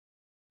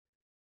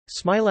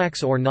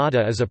Smilax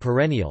ornata is a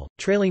perennial,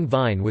 trailing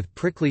vine with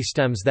prickly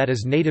stems that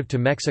is native to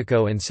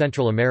Mexico and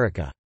Central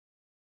America.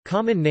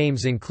 Common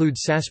names include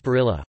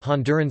sarsaparilla,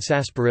 Honduran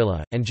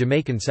sarsaparilla, and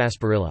Jamaican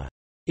sarsaparilla.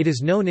 It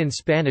is known in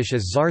Spanish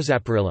as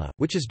zarzaparilla,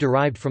 which is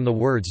derived from the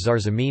words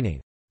zarza meaning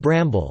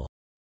bramble,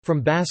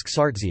 from Basque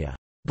sartzia,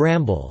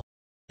 bramble,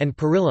 and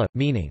parilla,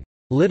 meaning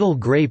little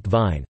grape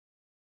vine.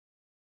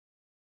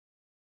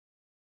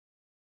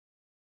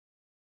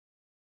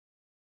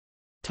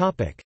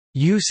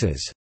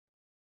 Uses.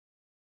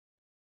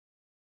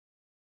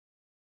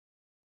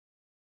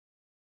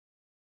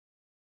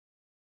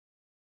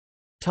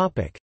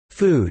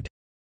 Food.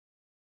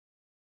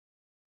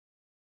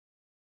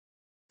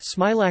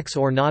 Smilax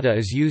ornata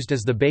is used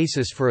as the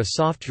basis for a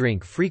soft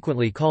drink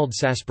frequently called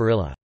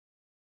sarsaparilla.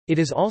 It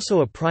is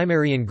also a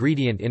primary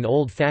ingredient in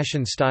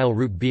old-fashioned style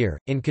root beer,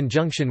 in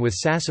conjunction with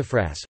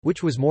sassafras,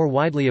 which was more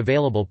widely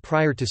available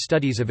prior to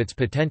studies of its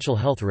potential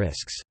health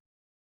risks.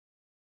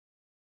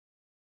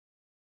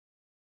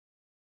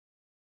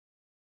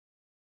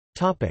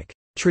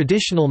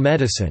 Traditional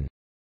medicine.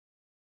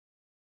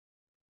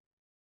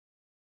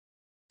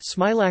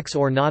 Smilax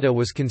ornata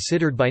was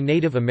considered by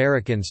Native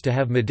Americans to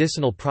have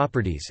medicinal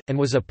properties, and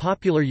was a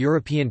popular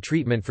European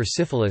treatment for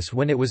syphilis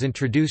when it was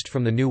introduced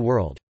from the New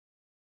World.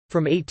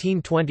 From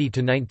 1820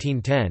 to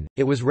 1910,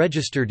 it was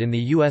registered in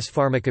the U.S.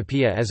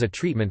 Pharmacopoeia as a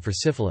treatment for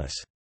syphilis.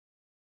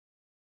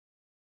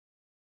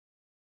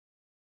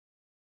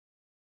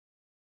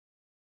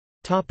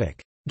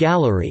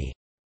 Gallery.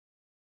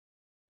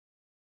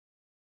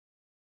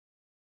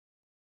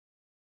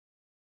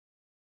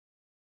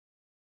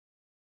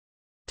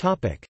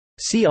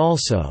 See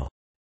also: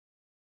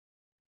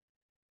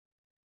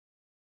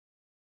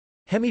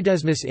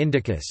 Hemidesmus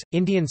indicus,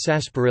 Indian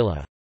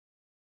sarsaparilla;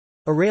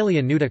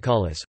 Aralia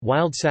nudicalis,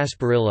 wild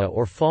sarsaparilla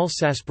or false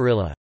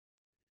sarsaparilla;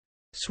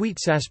 sweet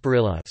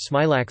sarsaparilla,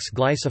 Smilax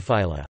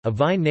glycophylla, a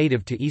vine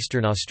native to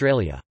eastern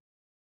Australia.